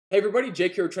Hey everybody,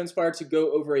 Jake here with Trendspire to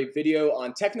go over a video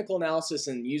on technical analysis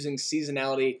and using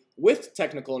seasonality with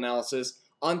technical analysis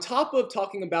on top of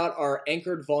talking about our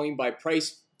anchored volume by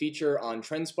price feature on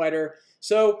TrendSpider.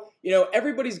 So,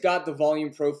 everybody's got the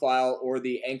volume profile or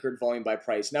the anchored volume by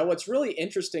price. Now, what's really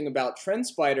interesting about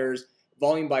TrendSpider's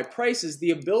volume by price is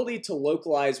the ability to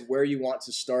localize where you want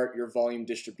to start your volume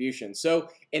distribution. So,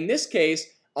 in this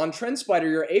case, on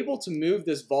TrendSpider, you're able to move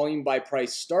this volume by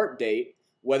price start date,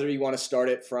 whether you want to start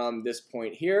it from this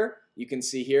point here. You can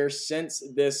see here, since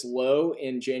this low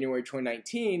in January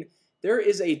 2019, there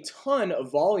is a ton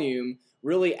of volume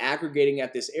really aggregating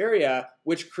at this area,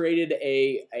 which created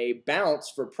a bounce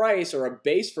for price or a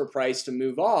base for price to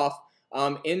move off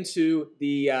into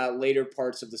the later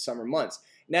parts of the summer months.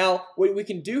 Now, what we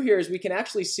can do here is we can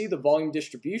actually see the volume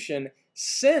distribution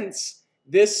since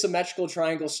this symmetrical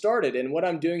triangle started. And what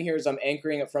I'm doing here is I'm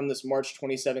anchoring it from this March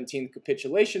 2017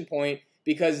 capitulation point,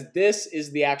 because this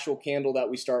is the actual candle that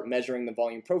we start measuring the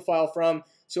volume profile from.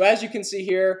 So as you can see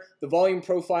here, the volume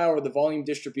profile or the volume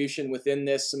distribution within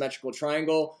this symmetrical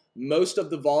triangle, most of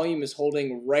the volume is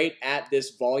holding right at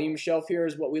this volume shelf here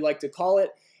is what we like to call it.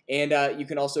 And you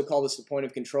can also call this the point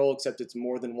of control, except it's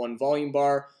more than one volume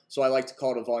bar. So I like to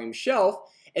call it a volume shelf.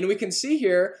 And we can see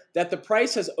here that the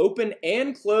price has opened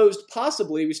and closed,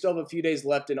 possibly, we still have a few days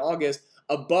left in August,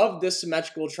 above this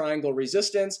symmetrical triangle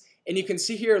resistance. And you can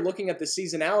see here, looking at the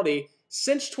seasonality,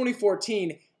 since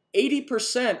 2014,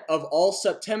 80% of all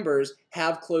Septembers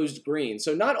have closed green.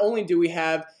 So not only do we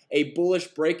have a bullish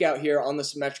breakout here on the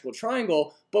symmetrical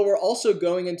triangle, but we're also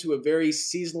going into a very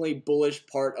seasonally bullish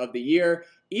part of the year.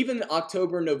 Even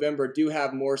October and November do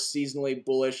have more seasonally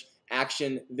bullish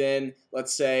action than,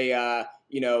 let's say,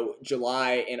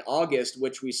 July and August,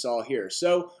 which we saw here.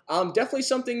 So definitely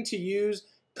something to use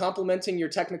complementing your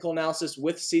technical analysis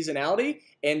with seasonality,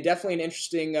 and definitely an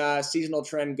interesting seasonal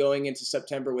trend going into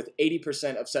September, with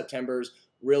 80% of September's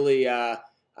really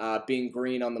being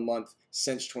green on the month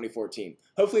since 2014.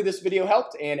 Hopefully this video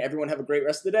helped, and everyone have a great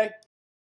rest of the day.